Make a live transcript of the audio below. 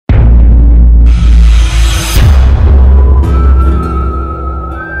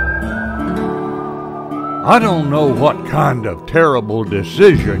I don't know what kind of terrible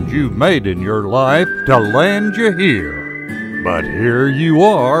decisions you've made in your life to land you here, but here you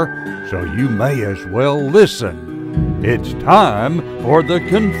are, so you may as well listen. It's time for the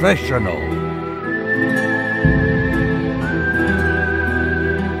Confessional.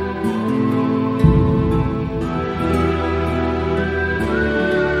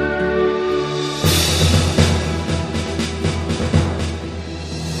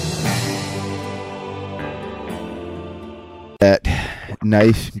 That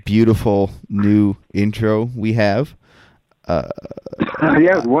nice, beautiful new intro we have. Yeah,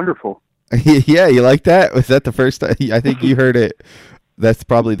 it's wonderful. Yeah, you like that? Was that the first time? I think you heard it. That's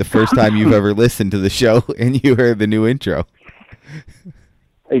probably the first time you've ever listened to the show, and you heard the new intro.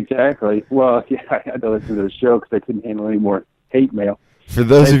 Exactly. Well, yeah, I had to listen to the show because I couldn't handle any more hate mail. For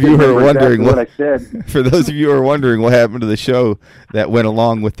those of you who are wondering what I said, for those of you who are wondering what happened to the show that went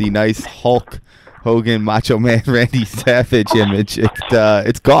along with the nice Hulk Hogan Macho Man Randy Savage image,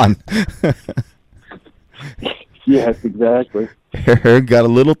 it's gone. Yes, exactly. Got a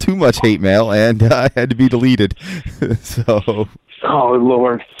little too much hate mail and had to be deleted. So. Oh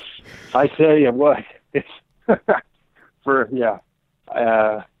Lord, I tell you what, it's the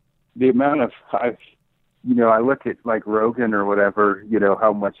amount of I look at like Rogan or whatever,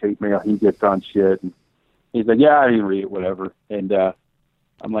 how much hate mail he gets on shit, and he's like, yeah, I didn't read it, whatever, and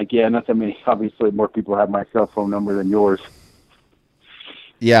I'm like, yeah, not that many. Obviously, more people have my cell phone number than yours.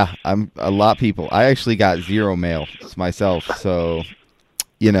 Yeah, I'm a lot of people. I actually got zero mail myself, so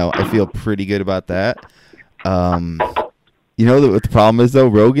I feel pretty good about that. What the problem is though?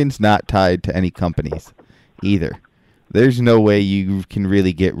 Rogan's not tied to any companies either. There's no way you can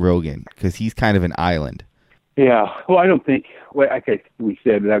really get Rogan because he's kind of an island. Yeah, well, I don't think. We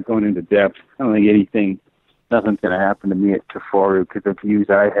said without going into depth, I don't think nothing's going to happen to me at Kafaru because of views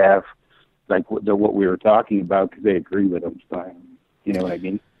I have, like what we were talking about, because they agree with them. So, you know what I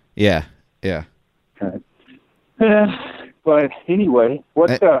mean? Yeah. But anyway,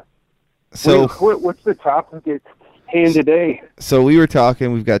 what's the topic at hand today? So we were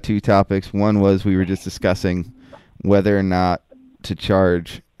talking. We've got two topics. One was we were just discussing whether or not to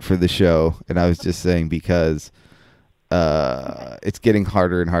charge for the show, and I was just saying because it's getting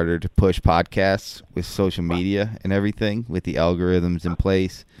harder and harder to push podcasts with social media and everything with the algorithms in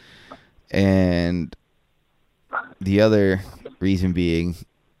place. And the other reason being,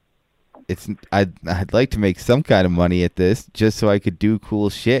 I'd like to make some kind of money at this just so I could do cool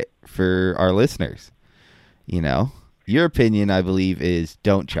shit for our listeners. Your opinion, I believe, is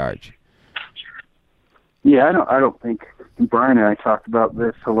don't charge. Yeah, I don't think Brian and I talked about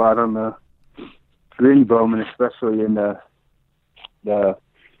this a lot on the Green Bowman, especially in the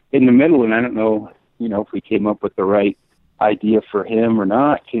middle, and I don't know, if we came up with the right idea for him or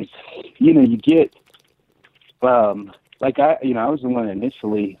not, because you get I was the one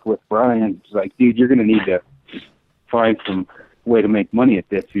initially with Brian. It's like, dude, you're gonna need to find some way to make money at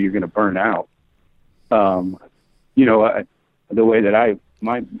this, or you're gonna burn out. The way that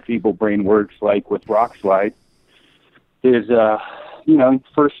my feeble brain works, like with Rock Slide, is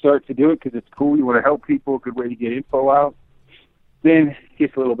first start to do it because it's cool. You want to help people, a good way to get info out. Then it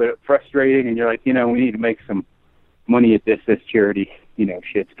gets a little bit frustrating, and you're like, we need to make some money at this charity.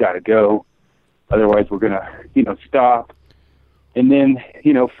 Shit's got to go. Otherwise, we're going to, stop. And then,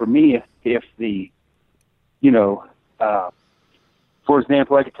 for me, if for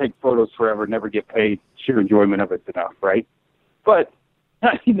example, I could take photos forever, never get paid, sheer enjoyment of it's enough, right? But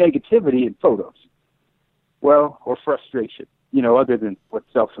I see negativity in photos. Well, or frustration, other than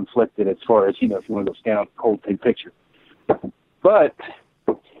what's self-inflicted as far as, if you want to go stand on a cold take picture. But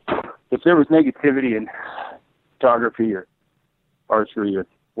if there was negativity in photography or archery or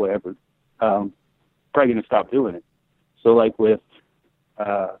whatever, probably going to stop doing it. So like with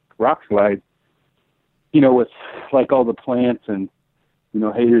Rock Slide, with like all the plants and,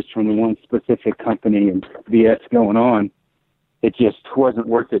 haters from the one specific company and BS going on, it just wasn't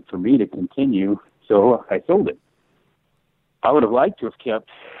worth it for me to continue. So I sold it. I would have liked to have kept,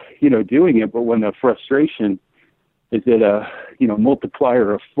 doing it, but when the frustration is at a,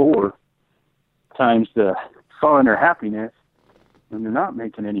 multiplier of 4 times the fun or happiness, and they're not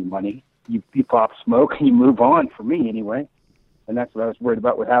making any money, you pop smoke and you move on, for me anyway. And that's what I was worried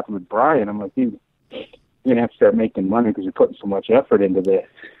about what happened with Brian. I'm like, dude, you're going to have to start making money because you're putting so much effort into this.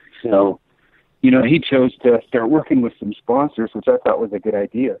 So, he chose to start working with some sponsors, which I thought was a good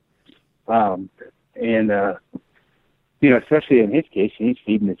idea. Especially in his case, he's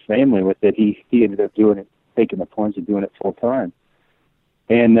feeding his family with it. He ended up doing it, taking the plunge and doing it full time.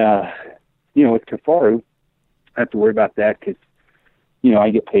 And, with Kafaru, I have to worry about that because I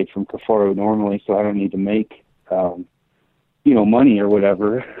get paid from Kafaro normally, so I don't need to make, money or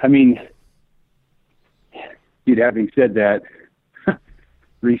whatever. I mean, having said that,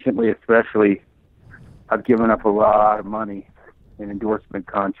 recently especially, I've given up a lot of money in endorsement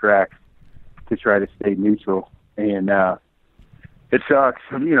contracts to try to stay neutral, and it sucks.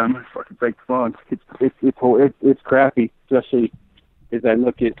 I'm a fucking fake funk. It's crappy, especially as I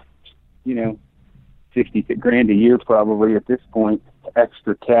look at, $60,000 a year probably at this point,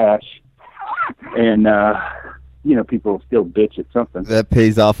 extra cash, and people still bitch at something. That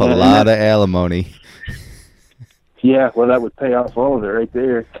pays off a lot of alimony. Yeah, well, that would pay off all of it right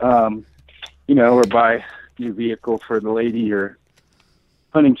there. Or buy a new vehicle for the lady, or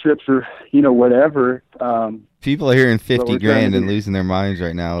hunting trips, or whatever. People are hearing $50,000 and losing their minds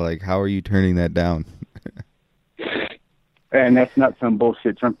right now. Like, how are you turning that down? And that's not some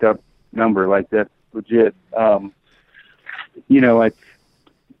bullshit trumped up number. Like, that's legit.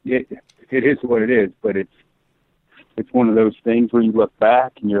 It is what it is, but it's one of those things where you look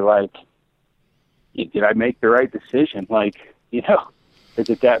back and you're like, did I make the right decision? Like, is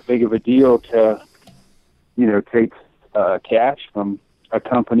it that big of a deal to, take cash from a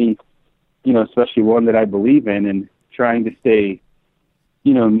company, especially one that I believe in, and trying to stay,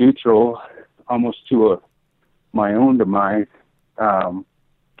 neutral, almost to my own demise.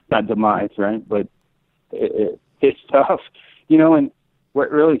 Not demise, right? But it's tough, and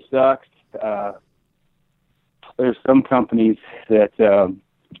what really sucks, there's some companies that,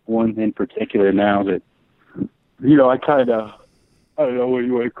 one in particular now that, I kind of, I don't know what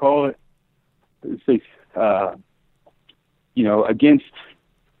you want to call it. It's against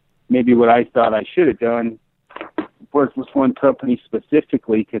maybe what I thought I should have done. Worked with one company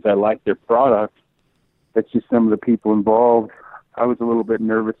specifically because I liked their product. That's just some of the people involved I was a little bit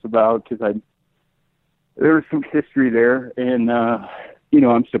nervous about, because there was some history there, and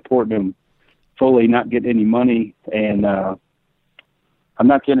I'm supporting them fully, not getting any money, and I'm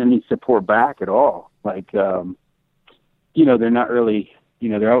not getting any support back at all. Like, they're not really,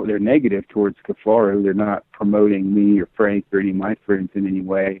 they're negative towards Kafaro. They're not promoting me or Frank or any of my friends in any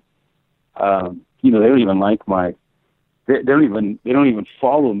way. They don't even like they don't even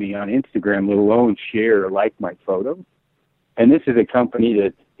follow me on Instagram, let alone share or like my photos. And this is a company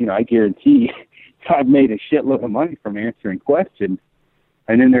that, I guarantee I've made a shitload of money from answering questions,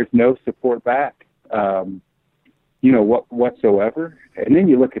 and then there's no support back, whatsoever. And then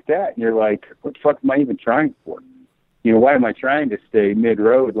you look at that and you're like, what the fuck am I even trying for? Why am I trying to stay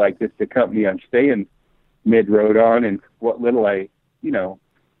mid-road like this, the company I'm staying mid-road on, and what little I,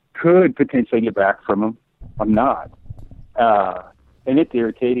 could potentially get back from them, I'm not. And it's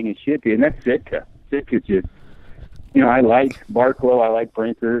irritating as shit, and that's Sitka. Sitka's just, I like Barklow, I like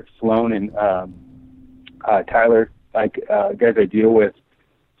Brinker, Sloan, and Tyler, guys I deal with,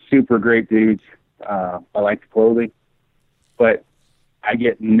 super great dudes. I like the clothing, but I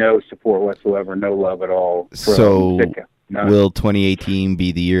get no support whatsoever, no love at all from Sitka. None. Will 2018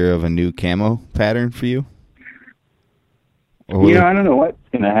 be the year of a new camo pattern for you? I don't know what's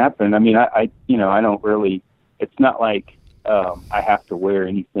going to happen. I mean, I don't really, it's not like I have to wear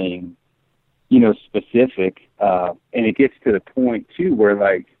anything, specific. And it gets to the point, too, where,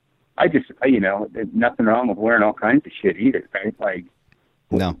 like, there's nothing wrong with wearing all kinds of shit either, right? Like,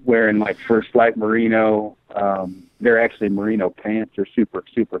 no. Wearing, like, First Light Merino. They're actually Merino pants. They're super,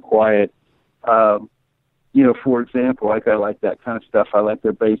 super quiet. For example, I like that kind of stuff. I like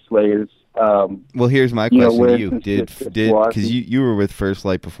their base layers. Well, here's my question to you. Because you were with First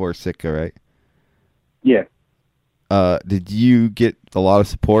Light before Sitka, right? Yeah. Did you get a lot of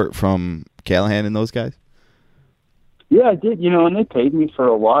support from Callahan and those guys? Yeah, I did, and they paid me for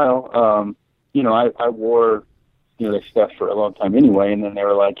a while. I wore, their stuff for a long time anyway, and then they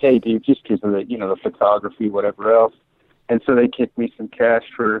were like, hey, dude, just because of the, the photography, whatever else. And so they kicked me some cash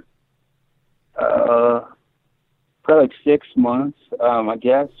for probably like 6 months, I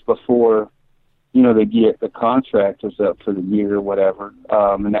guess, before, the contract was up for the year or whatever.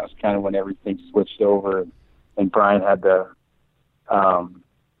 And that was kind of when everything switched over, and Brian had the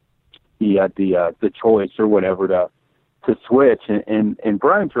choice or whatever to switch. And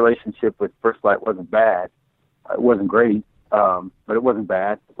Brian's relationship with First Light wasn't bad. It wasn't great, but it wasn't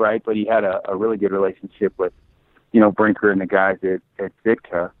bad, right? But he had a really good relationship with, Brinker and the guys at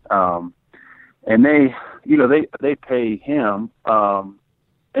Sitka. And they pay him,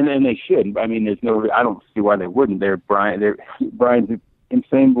 and then they should. I mean, I don't see why they wouldn't. Brian's an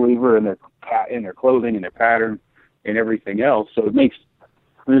insane believer in their clothing and their pattern and everything else. So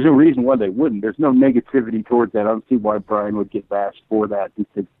there's no reason why they wouldn't. There's no negativity towards that. I don't see why Brian would get bashed for that,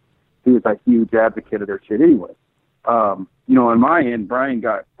 because he was a huge advocate of their shit anyway. on my end, Brian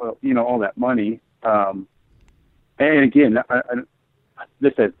got, all that money. And again,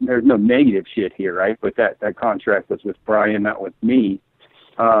 there's no negative shit here, right? But that contract was with Brian, not with me.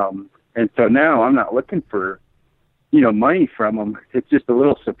 And so now I'm not looking for, money from them. It's just a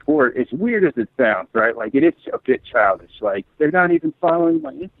little support. It's weird as it sounds, right? Like, it is a bit childish. Like, they're not even following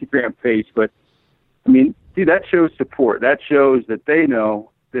my Instagram page, but I mean, see, that shows support. That shows that they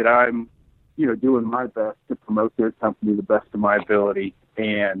know that I'm, doing my best to promote their company the best of my ability.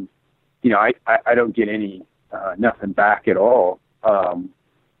 And, I don't get any, nothing back at all. So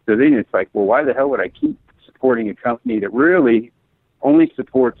then it's like, well, why the hell would I keep supporting a company that really only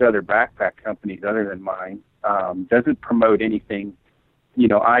supports other backpack companies other than mine, doesn't promote anything,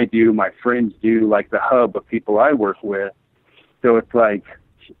 I do, my friends do, like the hub of people I work with. So it's like,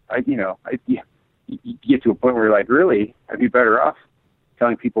 you get to a point where you're like, really, I'd be better off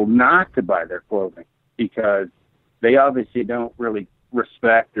telling people not to buy their clothing because they obviously don't really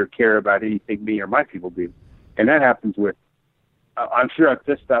respect or care about anything me or my people do. And that happens with, I'm sure I've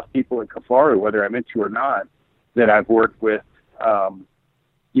pissed off people at Kafaru, whether I'm into or not, that I've worked with,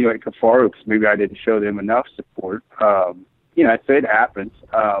 at Kafaru, because maybe I didn't show them enough support. I'd say it happens.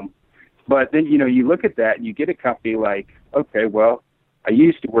 But then, you look at that and you get a company like, okay, well, I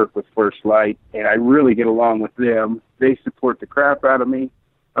used to work with First Light, and I really get along with them. They support the crap out of me.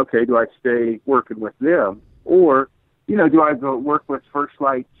 Okay, do I stay working with them? Or, do I go work with First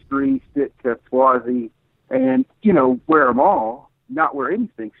Light, Spree, Sitka, Swazi, and, wear them all, not wear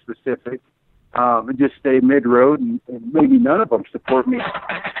anything specific, and just stay mid-road, and maybe none of them support me.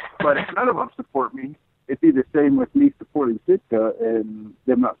 But if none of them support me, it'd be the same with me supporting Sitka and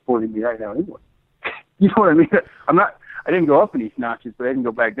them not supporting me right now anyway. You know what I mean? I didn't go up any notches, but I didn't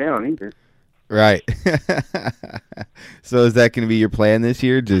go back down either. Right. So is that going to be your plan this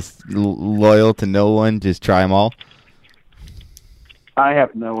year? Just loyal to no one, just try them all? I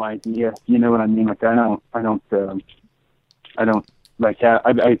have no idea. You know what I mean? Like, I don't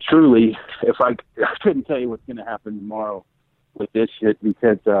I truly, if I couldn't tell you what's going to happen tomorrow with this shit,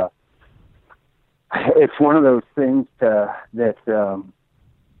 because it's one of those things that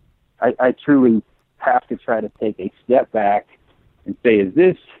I truly have to try to take a step back and say, is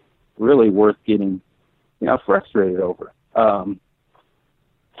this really worth getting, frustrated over?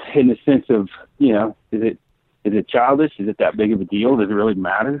 In the sense of, is it childish? Is it that big of a deal? Does it really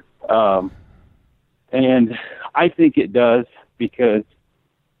matter? And I think it does, because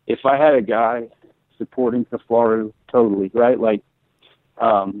if I had a guy supporting Kafaru totally, right, like,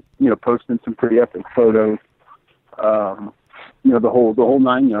 posting some pretty epic photos, the whole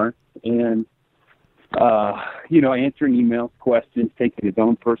 9 yards, and answering emails, questions, taking his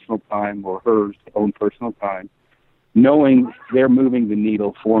own personal time or her own personal time, knowing they're moving the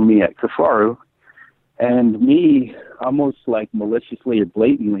needle for me at Kafaru, and me almost like maliciously or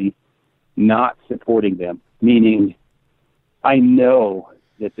blatantly not supporting them, meaning I know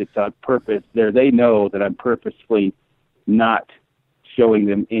that it's on purpose. They know that I'm purposefully not showing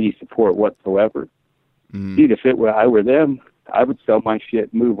them any support whatsoever. Dude, if I were them, I would sell my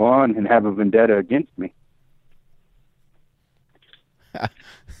shit, move on, and have a vendetta against me.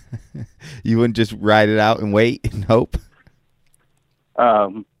 You wouldn't just ride it out and wait and hope?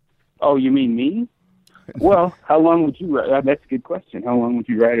 Oh, you mean me? Well, how long would you ride? That's a good question. How long would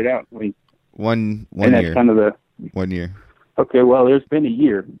you ride it out? One and year. That's kind of 1 year. Okay, well, there's been a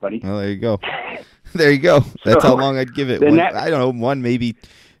year, buddy. Well, there you go. There you go. That's how long I'd give it. I don't know, one, maybe.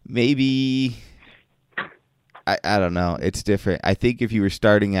 I don't know. It's different. I think if you were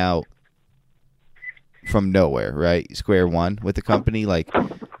starting out from nowhere, right, square one with the company, like,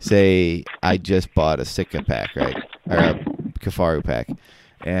 say I just bought a Sitka pack, right, or a Kafaru pack,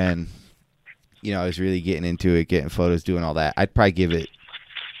 and, I was really getting into it, getting photos, doing all that, I'd probably give it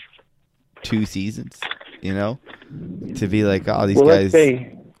 2 seasons, to be like, oh, these guys. Let's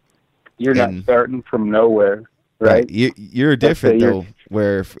say you're not starting from nowhere, right? You're different, though,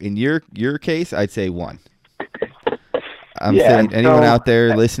 where in your case, I'd say 1. I'm saying anyone out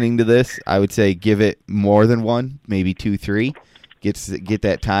there listening to this, I would say give it more than 1, maybe 2, 3. Get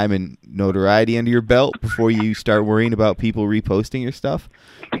that time and notoriety under your belt before you start worrying about people reposting your stuff.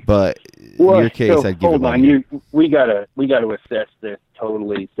 But in your case, I'd give it 1 year. We gotta assess this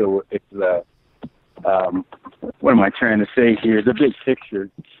totally. So it's what am I trying to say here? The big picture.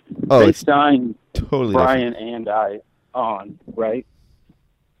 They signed totally Brian different. and I on, right?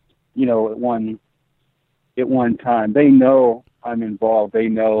 At one time, they know I'm involved. They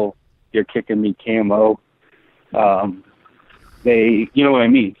know they're kicking me camo. They, you know what I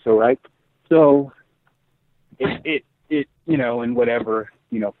mean? So, right? So, it and whatever,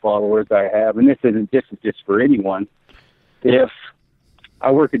 followers I have, and this is just for anyone, if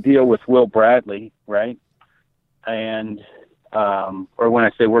I work a deal with Will Bradley, right? And, or when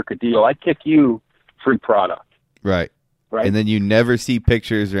I say work a deal, I kick you free product. Right. Right. And then you never see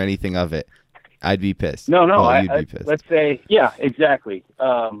pictures or anything of it. I'd be pissed. No, well, you'd be pissed. Let's say, yeah, exactly.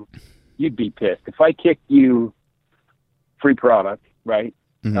 You'd be pissed. If I kick you free product, right?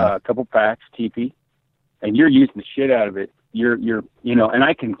 Mm-hmm. A couple packs, TP, and you're using the shit out of it, you're, and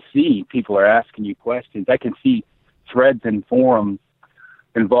I can see people are asking you questions. I can see threads and forums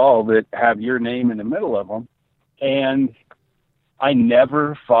involved that have your name in the middle of them. And I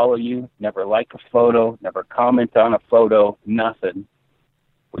never follow you, never like a photo, never comment on a photo, nothing.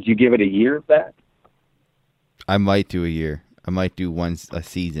 Would you give it a year of that? I might do a year. I might do a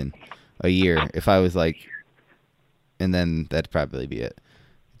season, a year. If I was like, and then that'd probably be it.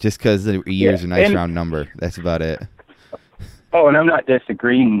 Just because a year's a nice round number. That's about it. Oh, and I'm not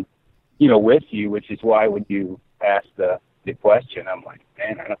disagreeing, with you, which is why when you ask the question, I'm like,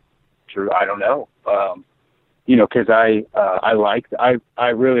 man, I don't know. Because I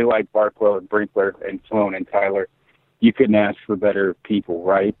really like Barklow and Brinkler and Sloan and Tyler. You couldn't ask for better people,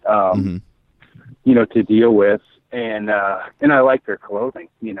 right? To deal with, and I like their clothing.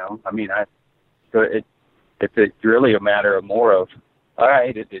 So it's really a matter of more of, all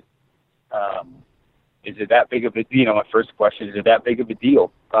right, is it that big of a, my first question, is it that big of a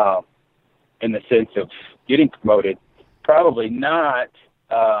deal in the sense of getting promoted? Probably not.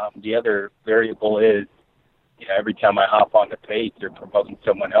 The other variable is, every time I hop on the page, they're promoting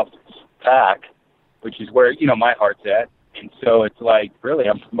someone else's pack, which is where, my heart's at. And so it's like, really,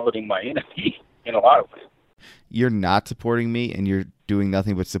 I'm promoting my enemy in a lot of ways. You're not supporting me and you're doing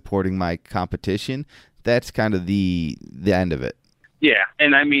nothing but supporting my competition. That's kind of the end of it. Yeah.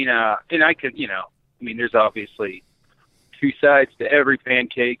 And and I could, there's obviously two sides to every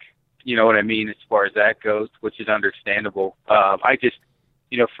pancake, you know what I mean, as far as that goes, which is understandable. I just,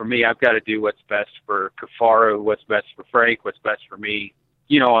 for me, I've got to do what's best for Kafaru, what's best for Frank, what's best for me,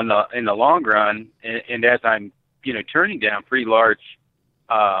 in the long run. And as I'm, turning down pretty large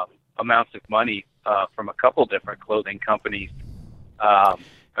amounts of money from a couple different clothing companies, and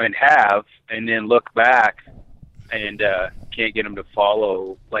then look back and can't get them to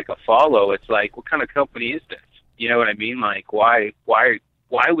follow it's like, what kind of company is this? You know what I mean? Like, why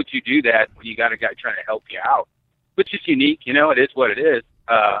would you do that when you got a guy trying to help you out? Which is unique, it is what it is.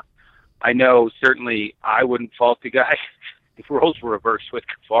 I know certainly I wouldn't fault the guy if roles were reversed with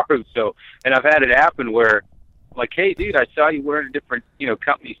Kafaru. So, and I've had it happen where, like, hey, dude, I saw you wearing a different,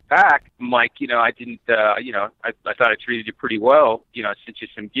 company's pack. I'm like, I didn't, I thought I treated you pretty well. I sent you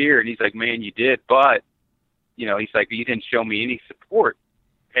some gear. And he's like, man, you did. But, he's like, you didn't show me any support.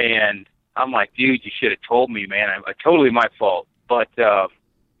 And I'm like, dude, you should have told me, man. I totally my fault. But,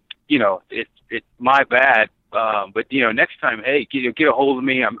 it's my bad. But next time, hey, get a hold of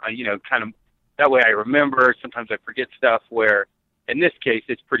me. I'm, kind of that way I remember. Sometimes I forget stuff where, in this case,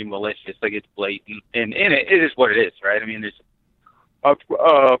 it's pretty malicious. Like, it's blatant, and it is what it is, right? I mean, I'm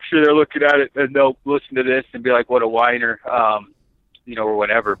sure they're looking at it and they'll listen to this and be like, what a whiner, or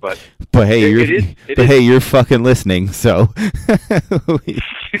whatever. But hey, you're fucking listening, so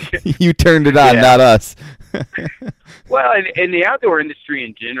you turned it on, not us. Well, in the outdoor industry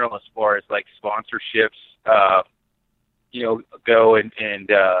in general, as far as like sponsorships, go and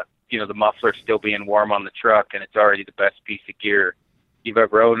the muffler still being warm on the truck and it's already the best piece of gear you've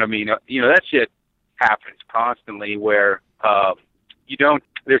ever owned. I mean, that shit happens constantly where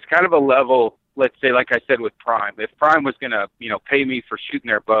there's kind of a level, let's say, like I said with Prime. If Prime was going to, pay me for shooting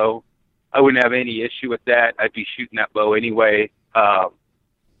their bow, I wouldn't have any issue with that. I'd be shooting that bow anyway.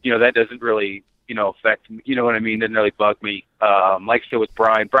 That doesn't really, affect me. You know what I mean? Doesn't really bug me. Like so with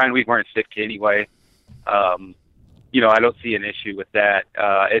Brian, we weren't Sitka anyway. I don't see an issue with that.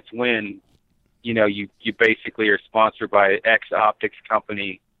 It's when, you basically are sponsored by X optics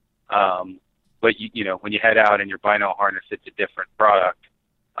company. But when you head out in your bino harness, it's a different product.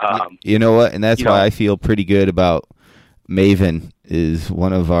 You know what? And that's why I feel pretty good about Maven is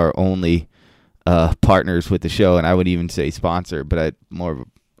one of our only partners with the show. And I wouldn't even say sponsor, but more of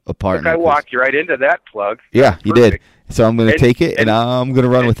a partner. Look, I walked you right into that plug. Yeah, you did. So I'm going to take it and I'm going to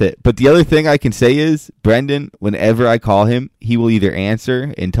run with it. But the other thing I can say is, Brendan, whenever I call him, he will either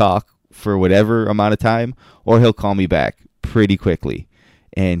answer and talk for whatever amount of time, or he'll call me back pretty quickly.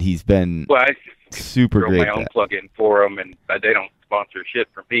 And he's been super great. I my own plug-in for him, and they don't sponsor shit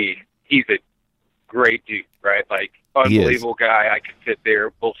for me. He's a great dude, right? Like, unbelievable guy. I could sit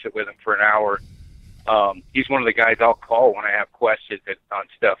there, bullshit with him for an hour. He's one of the guys I'll call when I have questions on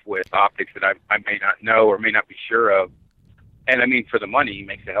stuff with optics that I may not know or may not be sure of. And I mean, for the money, he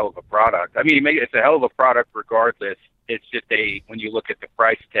makes a hell of a product. I mean, it's a hell of a product regardless. It's just when you look at the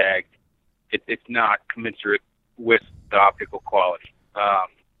price tag, it's not commensurate with the optical quality.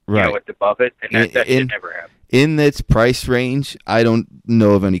 Right. It's above it, and that should never happen. In its price range, I don't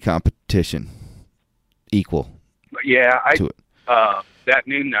know of any competition equal. Yeah, to it. That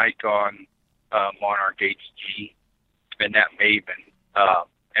new Nikon Monarch HG and that Maven,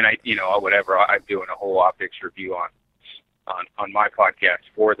 and whatever, I'm doing a whole optics review on my podcast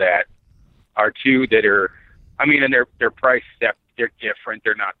for that, are two that are, I mean, and they're priced, they're different,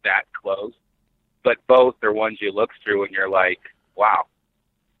 they're not that close, but both are ones you look through and you're like, wow,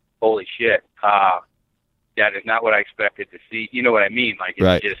 holy shit, that is not what I expected to see. You know what I mean? Like,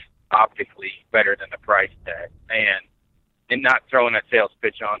 it's just optically better than the price tag. And not throwing a sales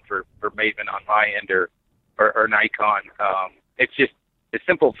pitch on for Maven on my end or Nikon. It's just, the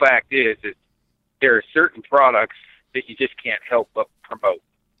simple fact is there are certain products that you just can't help but promote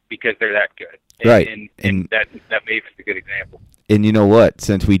because they're that good. And that Maven's a good example. And you know what?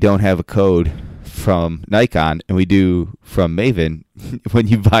 Since we don't have a code from Nikon and we do from Maven, when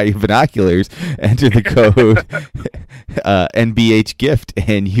you buy your binoculars, enter the code NBH gift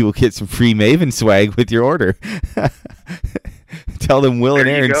and you will get some free Maven swag with your order. Tell them Will and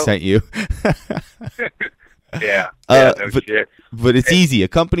Aaron sent you. Yeah, no shit. But it's easy. A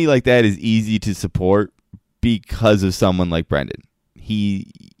company like that is easy to support because of someone like Brendan.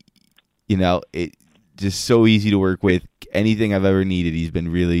 It just so easy to work with. Anything I've ever needed, he's been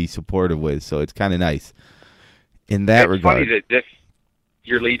really supportive with. So it's kind of nice in that regard. It's funny that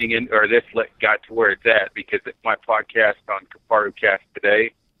you're leading in, or this got to where it's at, because my podcast on Kaparu Cast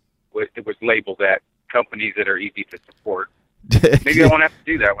today was labeled that companies that are easy to support. Maybe I won't have to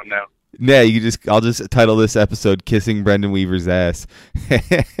do that one now. Yeah, I'll just title this episode "Kissing Brendan Weaver's Ass."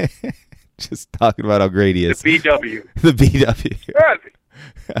 Just talking about how great he is. The BW. The BW.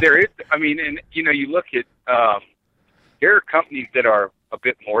 There is. I mean, and you look at. There are companies that are a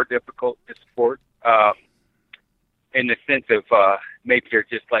bit more difficult to support, in the sense of maybe they're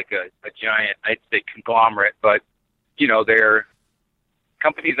just like a giant, I'd say, conglomerate, but they're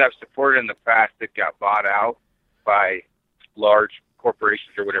companies I've supported in the past that got bought out by large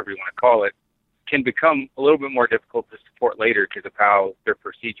corporations or whatever you want to call it, can become a little bit more difficult to support later because of how their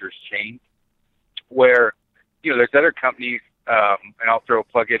procedures change. Where, there's other companies, and I'll throw a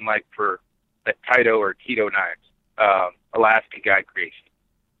plug in like for the Taito or Tito knives, Alaska Guy Creation.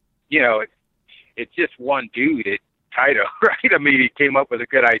 It's just one dude at Taito, right? I mean, he came up with a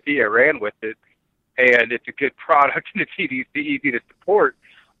good idea, ran with it, and it's a good product and it's easy to support.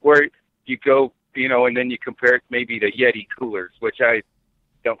 Where you go, and then you compare it maybe to Yeti coolers, which I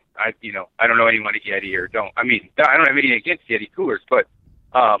don't know anyone at Yeti or don't. I mean, I don't have anything against Yeti coolers, but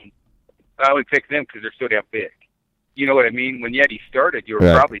I only pick them because they're so damn big. You know what I mean? When Yeti started, you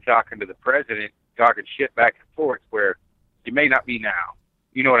were probably talking to the president, talking shit back and forth, where you may not be now.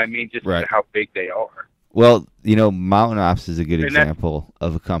 You know what I mean? Just how big they are. Well, Mountain Ops is a good example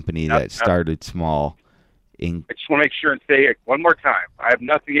of a company that started small. I just want to make sure and say it one more time. I have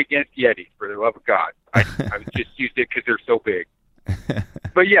nothing against Yeti, for the love of God. I just used it because they're so big.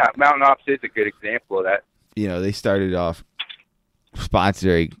 But yeah, Mountain Ops is a good example of that. They started off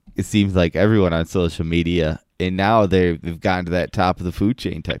sponsoring, it seems like, everyone on social media, and now they've gotten to that top of the food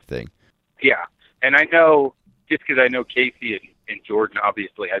chain type thing. Yeah, and I know, just because I know Casey and Jordan,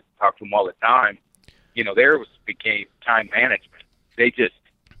 obviously, I talk to them all the time, theirs became time management. They just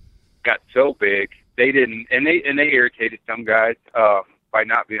got so big. They didn't, and they irritated some guys by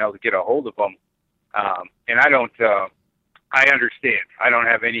not being able to get a hold of them. And I understand. I don't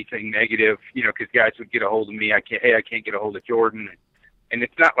have anything negative, because guys would get a hold of me. I can't get a hold of Jordan. And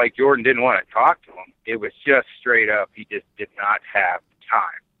it's not like Jordan didn't want to talk to him. It was just straight up, he just did not have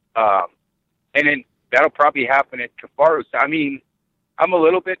time. And then that'll probably happen at Kafaru. I mean, I'm a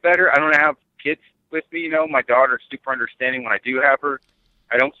little bit better. I don't have kids with me, My daughter's super understanding when I do have her.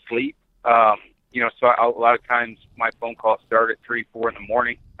 I don't sleep. So a lot of times my phone calls start at 3, 4 in the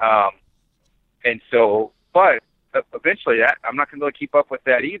morning. And so, but eventually I'm not going to be able to keep up with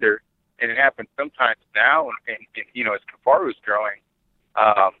that either. And it happens sometimes now, and as Kafaru's growing,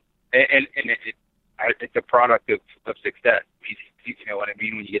 and it's a product of success. You know what I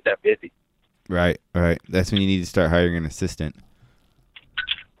mean? When you get that busy. Right. That's when you need to start hiring an assistant.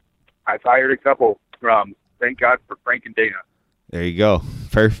 I've hired a couple from, thank God for Frank and Dana. There you go.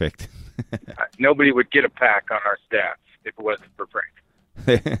 Perfect. Nobody would get a pack on our staff if it wasn't for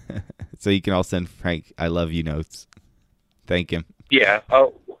Frank. So you can all send Frank "I love you" notes. Thank him. Yeah.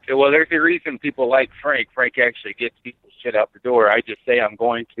 Oh, well, there's a reason people like Frank. Frank actually gets people's shit out the door. I just say I'm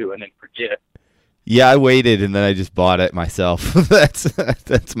going to and then forget. Yeah, I waited and then I just bought it myself.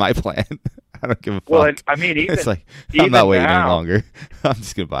 That's my plan. I don't give a fuck. Well, I mean, even it's like even I'm not waiting now, any longer. I'm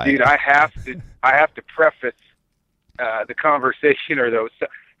just gonna buy dude, it. I have to preface the conversation or those.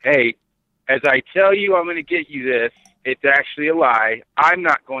 Hey, as I tell you, I'm going to get you this. It's actually a lie. I'm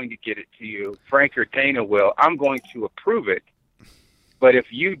not going to get it to you. Frank or Dana will. I'm going to approve it. But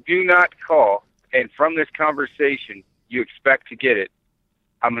if you do not call, and from this conversation you expect to get it,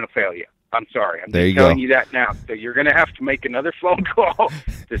 I'm going to fail you. I'm sorry. I'm just telling you that now. So you're going to have to make another phone call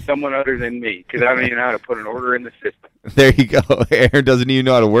to someone other than me because I don't even know how to put an order in the system. There you go. Aaron doesn't even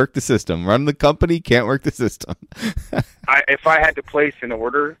know how to work the system. Run the company, can't work the system. If I had to place an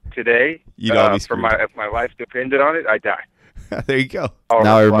order today, You'd all be if my life depended on it, I'd die. There you go. I'll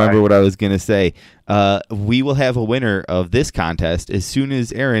now reply. I remember what I was going to say. We will have a winner of this contest as soon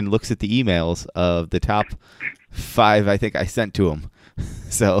as Aaron looks at the emails of the top 5 I think I sent to him.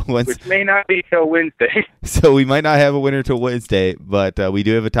 So which may not be till Wednesday. So we might not have a winner till Wednesday, but we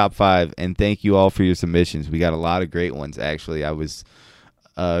do have a top 5. And thank you all for your submissions. We got a lot of great ones. Actually, I was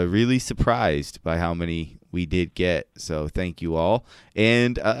really surprised by how many we did get. So thank you all.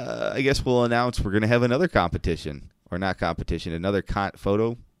 And I guess we'll announce we're going to have another competition, or not competition, another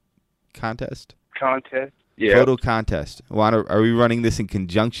photo contest. Yeah. Photo contest. Are we running this in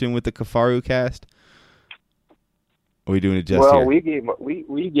conjunction with the Kafaru cast? Or are we doing it just here? we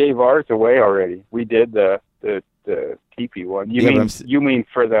gave ours away already. We did the teepee one. You mean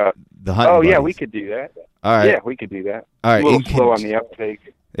for the hunting Oh yeah, buddies. we could do that. All right. Yeah, we could do that. All right. A little slow on the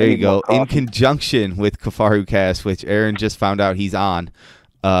uptake. There you Need more go. In coffee. conjunction with Kafaru cast, which Aaron just found out he's on,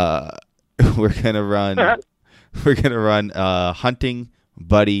 we're gonna run a hunting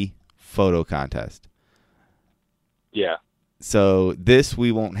buddy photo contest. Yeah. So this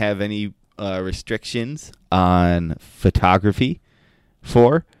we won't have any restrictions on photography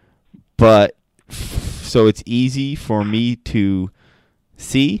for, but so it's easy for me to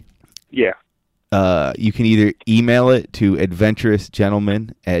see. Yeah. You can either email it to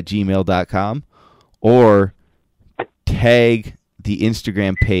adventurousgentleman@gmail.com or tag the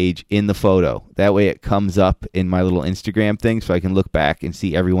Instagram page in the photo. That way it comes up in my little Instagram thing so I can look back and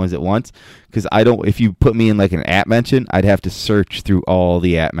see everyone's at once. Because if you put me in like an at mention, I'd have to search through all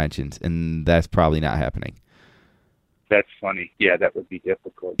the at mentions, and that's probably not happening. That's funny. Yeah, that would be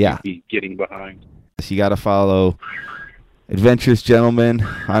difficult. Yeah. You'd be getting behind. So you got to follow Adventurous Gentleman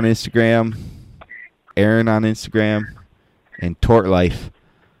on Instagram, Aaron on Instagram, and Tort Life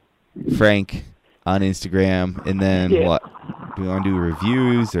Frank on Instagram. And then what? Do we want to do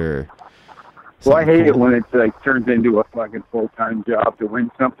reviews or? Well, I hate it when it like turns into a fucking full-time job to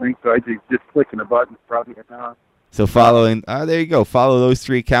win something. So I just clicking a button is probably enough. So following, there you go. Follow those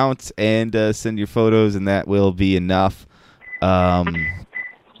 3 accounts and send your photos, and that will be enough. Yeah.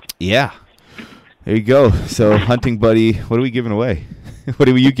 There you go. So hunting buddy, what are we giving away? What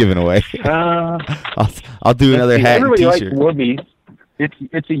are you giving away? I'll do another hat and Everybody t-shirt. likes whoobies.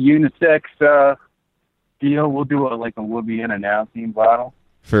 It's a unisex deal. We'll do a whoobie and a Nalcine bottle.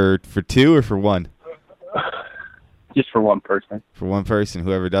 For 2 or for 1? Just for one person. For one person,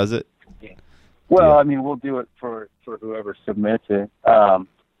 whoever does it? Yeah. Well, Yeah. I mean, we'll do it for whoever submits it.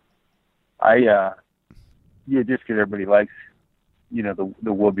 Just because everybody likes, the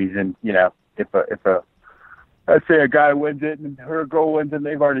whoobies, and if let's say a guy wins it and her girl wins it and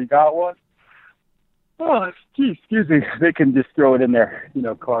they've already got one. Oh, excuse me. They can just throw it in their,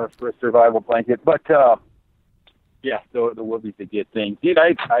 car for a survival blanket. But yeah, the whoobies a good thing. Dude,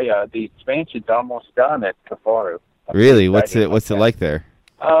 the expansion's almost done at Kafaru. Really? What's it like there?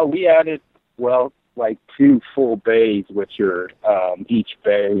 We added, like 2 full bays, which are each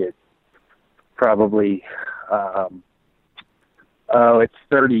bay is probably it's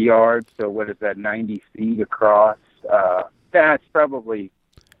 30 yards. So what is that? 90 feet across. That's probably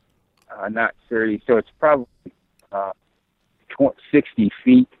not 30. So it's probably 60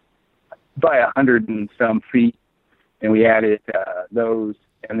 feet by 100 and some feet. And we added those,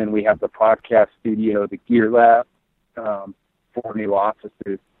 and then we have the podcast studio, the gear lab, 4 new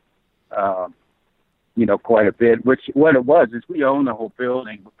offices, quite a bit. Which what it was is we own the whole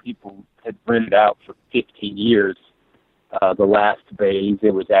building, but people had rented out for 15 years. The last bays,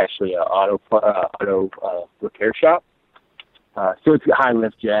 it was actually an auto repair shop. So it's got high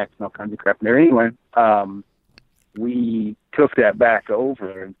lift jacks and all kinds of crap in there. Anyway, we took that back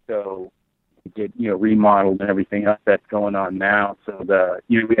over, and so we did, remodeled and everything else that's going on now. So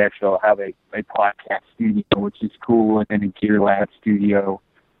we actually have a podcast studio, which is cool, and then a gear lab studio,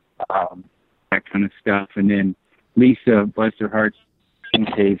 that kind of stuff. And then Lisa, bless her heart,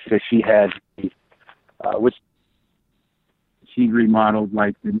 cave, so she had, which she remodeled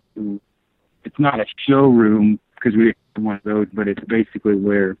like the new it's not a showroom because we have one of those, but it's basically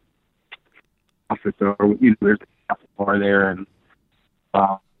where office are. There's a bar there, and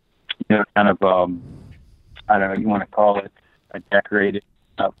kind of I don't know, you want to call it a decorated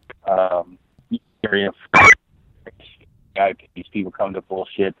up area. These people come to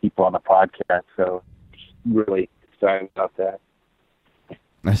bullshit people on the podcast, so really excited about that.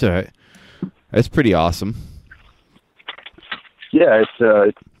 That's all right. That's pretty awesome. Yeah,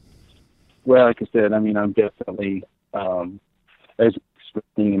 it's well, like I said, I mean, I'm definitely as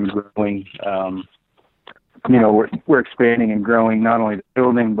expanding and growing. We're expanding and growing not only the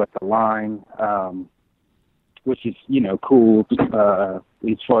building but the line, which is cool as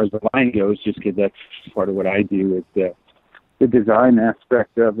far as the line goes, just because that's part of what I do is the design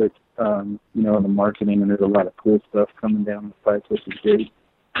aspect of it, and the marketing, and there's a lot of cool stuff coming down the pipe, which is great.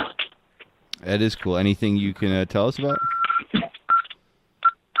 That is cool. Anything you can tell us about?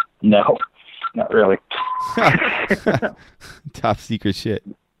 No, not really. Top secret shit.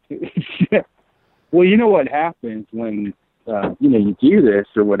 Yeah. Well, you know what happens when you do this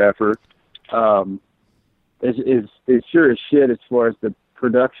or whatever, is sure as shit as far as the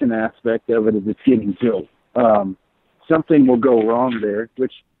production aspect of it as it's getting built. Something will go wrong there,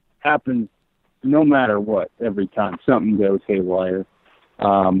 which happens no matter what every time. Something goes haywire.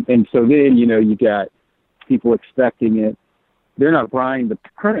 And so then, you got people expecting it. They're not buying the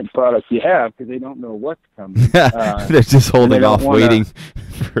current product you have because they don't know what's coming. They're just holding off, waiting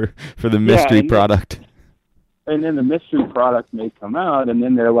for the mystery product. And then the mystery product may come out, and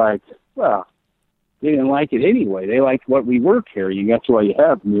then they're like, well, they didn't like it anyway. They liked what we were carrying. That's why you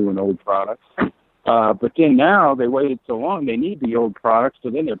have new and old products. But then now they waited so long, they need the old products, so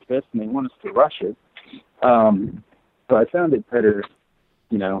then they're pissed and they want us to rush it. So I found it better,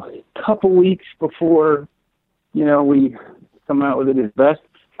 a couple weeks before, we come out with it is best.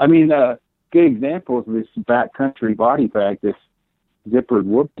 I mean, good example is this backcountry body bag, this zippered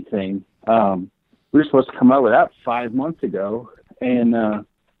whoopee thing. We were supposed to come out with that 5 months ago, and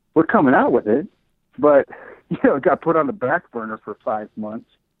we're coming out with it, but it got put on the back burner for 5 months,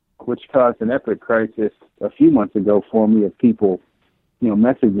 which caused an epic crisis a few months ago for me of people,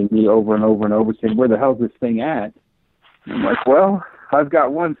 messaging me over and over and over saying, where the hell's this thing at? And I'm like, well, I've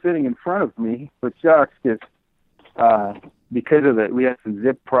got one sitting in front of me, which sucks because of that, we had some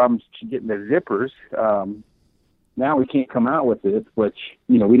zip problems getting the zippers. Now we can't come out with it, which,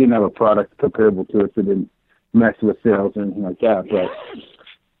 we didn't have a product comparable to it, so it didn't mess with sales or anything like that, but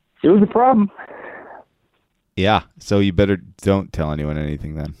it was a problem. Yeah, so you better don't tell anyone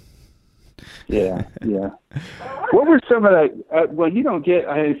anything then. Yeah. What were some of the, well, you don't get,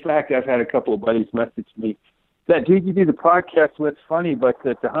 in fact, I've had a couple of buddies message me, that dude you do the podcast with, funny, but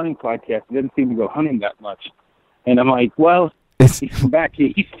the hunting podcast didn't seem to go hunting that much. And I'm like, well, he's from back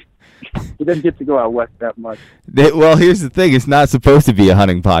east. He doesn't get to go out west that much. Well, here's the thing. It's not supposed to be a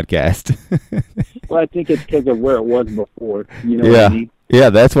hunting podcast. Well, I think it's because of where it was before. What I mean? Yeah,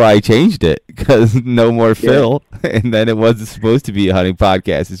 that's why I changed it, because no more Phil. And then it wasn't supposed to be a hunting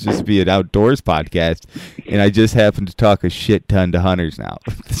podcast. It's just to be an outdoors podcast. And I just happen to talk a shit ton to hunters now.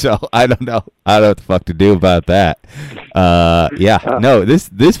 So I don't know. I don't know what the fuck to do about that. No, this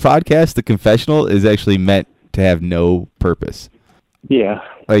podcast, The Confessional, is actually meant to have no purpose. Yeah.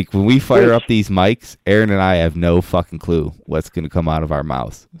 Like, when we fire up these mics, Aron and I have no fucking clue what's going to come out of our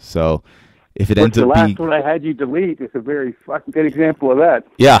mouths. So if it ends up being... The last one I had you delete is a very fucking good example of that.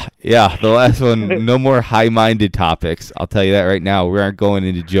 Yeah. The last one, no more high-minded topics. I'll tell you that right now. We aren't going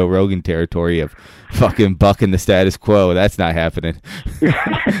into Joe Rogan territory of fucking bucking the status quo. That's not happening. Yeah,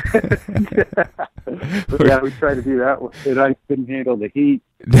 we tried to do that, and I couldn't handle the heat.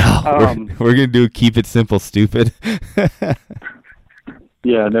 No, we're going to do Keep It Simple, Stupid.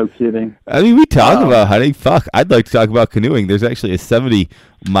 Yeah, no kidding. I mean, we talk about hunting. Fuck, I'd like to talk about canoeing. There's actually a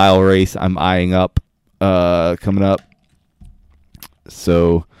 70-mile race I'm eyeing up coming up.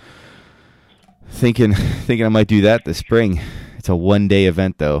 So, thinking I might do that this spring. It's a one-day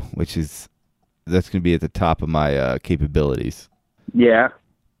event, though, that's going to be at the top of my capabilities. Yeah.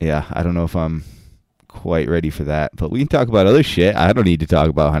 Yeah, I don't know if I'm quite ready for that, but we can talk about other shit. I don't need to talk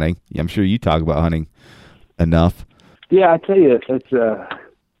about hunting. I'm sure you talk about hunting enough. Yeah, I tell you, it's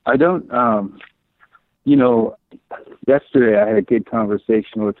I don't. Yesterday I had a good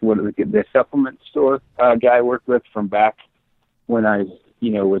conversation with the supplement store guy I worked with from back when I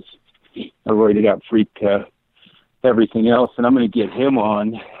was roided out freak everything else, and I'm going to get him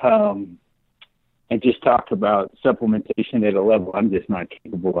on and just talk about supplementation at a level I'm just not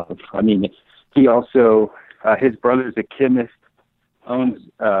capable of. I mean, he also his brother's a chemist, owns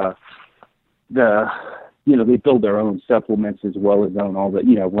the they build their own supplements as well as own all the,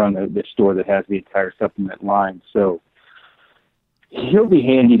 run the store that has the entire supplement line. So he'll be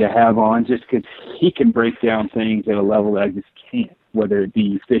handy to have on just because he can break down things at a level that I just can't, whether it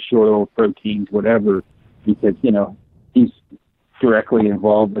be fish oil, proteins, whatever, because, he's directly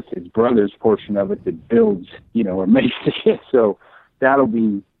involved with his brother's portion of it that builds, or makes it. So that'll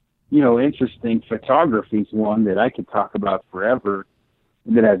be, interesting. Photography's one that I could talk about forever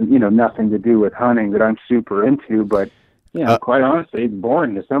that has, nothing to do with hunting that I'm super into, but, quite honestly, it's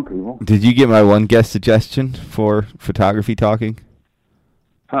boring to some people. Did you get my one guest suggestion for photography talking?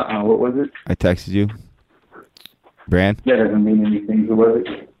 What was it? I texted you. Bran? That doesn't mean anything. What was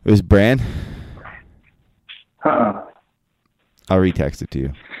it? It was Bran? Uh-uh. I'll retext it to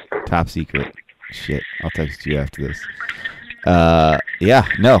you. Top secret. Shit. I'll text you after this. Yeah,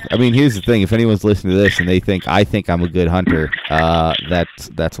 no. I mean, here's the thing. If anyone's listening to this and they think I think I'm a good hunter,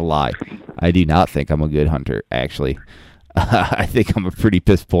 that's a lie. I do not think I'm a good hunter, actually. I think I'm a pretty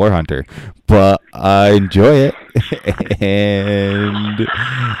piss poor hunter, but I enjoy it, and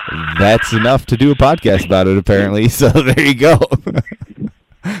that's enough to do a podcast about it, apparently. So there you go.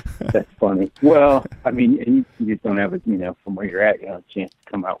 That's funny. Well, I mean, you just don't have from where you're at, a chance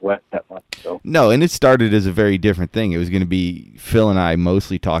to come out west that much. So no, and it started as a very different thing. It was going to be Phil and I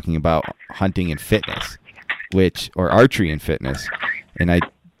mostly talking about hunting and fitness, or archery and fitness, and I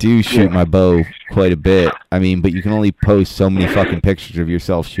do shoot my bow quite a bit. I mean, but you can only post so many fucking pictures of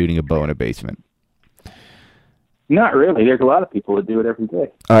yourself shooting a bow in a basement. Not really. There's a lot of people that do it every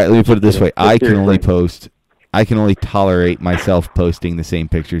day. All right, let me put it this way. I can only tolerate myself posting the same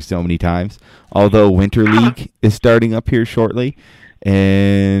pictures so many times. Although Winter League is starting up here shortly,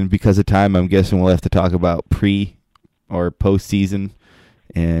 and because of time, I'm guessing we'll have to talk about pre or post-season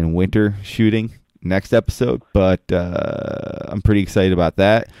and winter shooting next episode, but I'm pretty excited about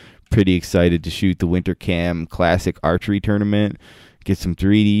that. Pretty excited to shoot the Winter Cam Classic Archery Tournament, get some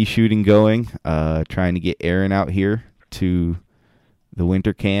 3D shooting going, trying to get Aron out here to the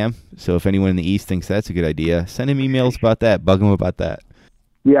Winter Cam. So if anyone in the East thinks that's a good idea, send him emails about that, bug him about that.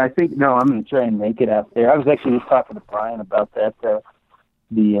 Yeah, I'm going to try and make it out there. I was actually just talking to Brian about that,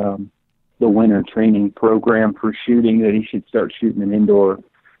 the winter training program for shooting, that he should start shooting an indoor,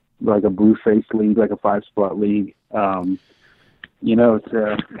 like a blue face league, like a 5-spot league.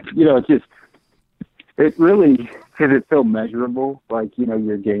 It's just, it really, because it's so measurable, like,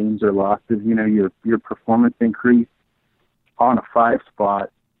 your gains or losses, your performance increase on a 5-spot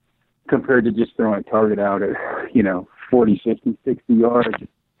compared to just throwing a target out at, 40, 50, 60 yards.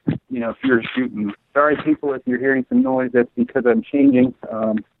 If you're shooting, sorry people, if you're hearing some noise, that's because I'm changing.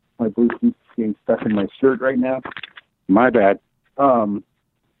 My Bluetooth's getting stuck in my shirt right now. My bad.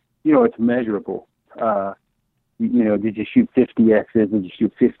 It's measurable. Did you shoot 50 X's? Did you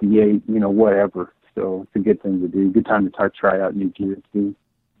shoot 58? Whatever. So it's a good thing to do. Good time to try out new gear too.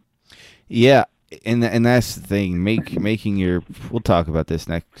 Yeah, and that's the thing. Making your, we'll talk about this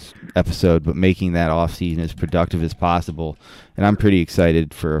next episode, but making that off season as productive as possible. And I'm pretty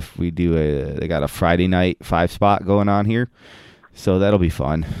excited for if we do they got a Friday night 5-spot going on here, so that'll be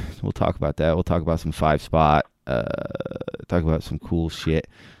fun. We'll talk about that. We'll talk about some 5-spot. Talk about some cool shit.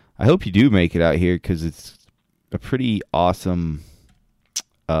 I hope you do make it out here because it's a pretty awesome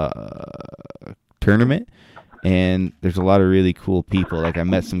tournament, and there's a lot of really cool people. Like I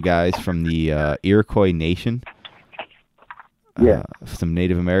met some guys from the Iroquois Nation. Some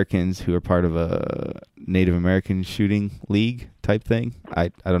Native Americans who are part of a Native American shooting league type thing.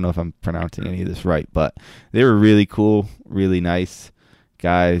 I don't know if I'm pronouncing any of this right, but they were really cool, really nice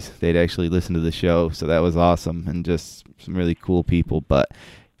guys. They'd actually listened to the show, so that was awesome, and just some really cool people. But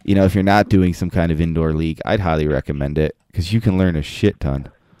if you're not doing some kind of indoor league, I'd highly recommend it because you can learn a shit ton.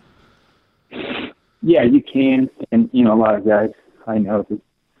 Yeah, you can. And, a lot of guys I know that,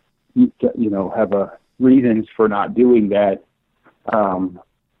 have reasons for not doing that.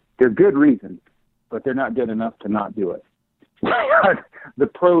 They're good reasons, but they're not good enough to not do it. The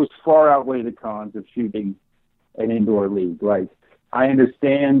pros far outweigh the cons of shooting an indoor league. Like, I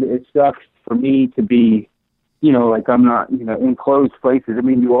understand it sucks for me to be, like I'm not, in closed places. I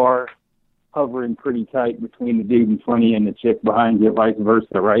mean, you are hovering pretty tight between the dude in front of you and the chick behind you, vice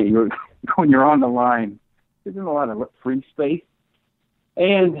versa, right? When you're on the line, there's a lot of free space.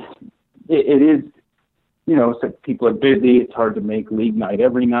 And it is, so people are busy. It's hard to make league night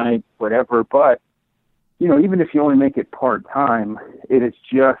every night, whatever. But, even if you only make it part-time, it is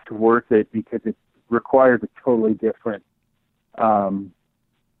just worth it because it requires a totally different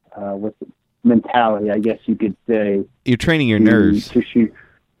mentality, I guess you could say. You're training your nerves to shoot.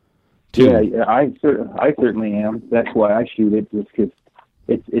 Yeah, I certainly am. That's why I shoot it, just because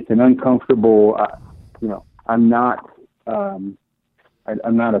it's an uncomfortable I'm not I'm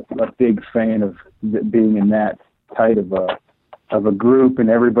not a big fan of being in that tight of a group and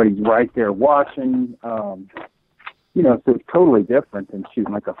everybody's right there watching. So it's totally different than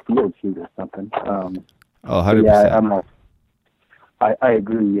shooting like a field shoot or something. 100%. Yeah, I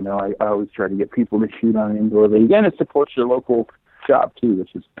agree. I always try to get people to shoot on an indoor league, and it supports your local shop too,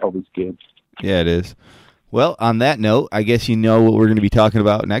 which is always good. Yeah, it is. Well, on that note, I guess you know what we're going to be talking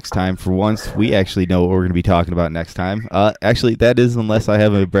about next time. For once, we actually know what we're going to be talking about next time. Actually, that is unless I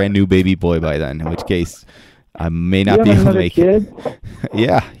have a brand new baby boy by then, in which case I may not be able to make it.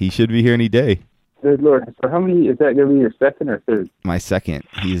 Yeah, he should be here any day. Good Lord. So how many, is that going to be your second or third? My second.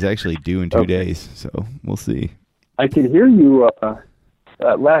 He's actually due in 2 days, so we'll see. I could hear you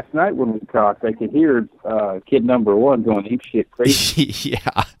last night when we talked. I could hear kid number one going apeshit crazy.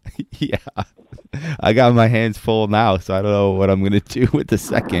 Yeah. I got my hands full now, so I don't know what I'm going to do with the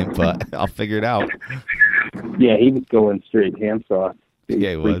second, but I'll figure it out. Yeah, he was going straight handsaw. He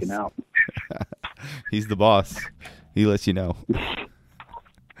was freaking out. He's the boss. He lets you know.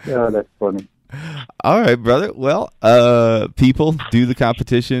 Oh, that's funny. All right, brother. Well, people, do the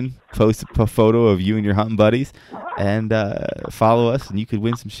competition. Post a photo of you and your hunting buddies, and follow us, and you could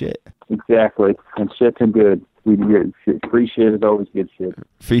win some shit. Exactly. And shit's good. We get shit. Free shit is always good shit.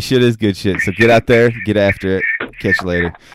 Free shit is good shit. So get out there, get after it. Catch you later.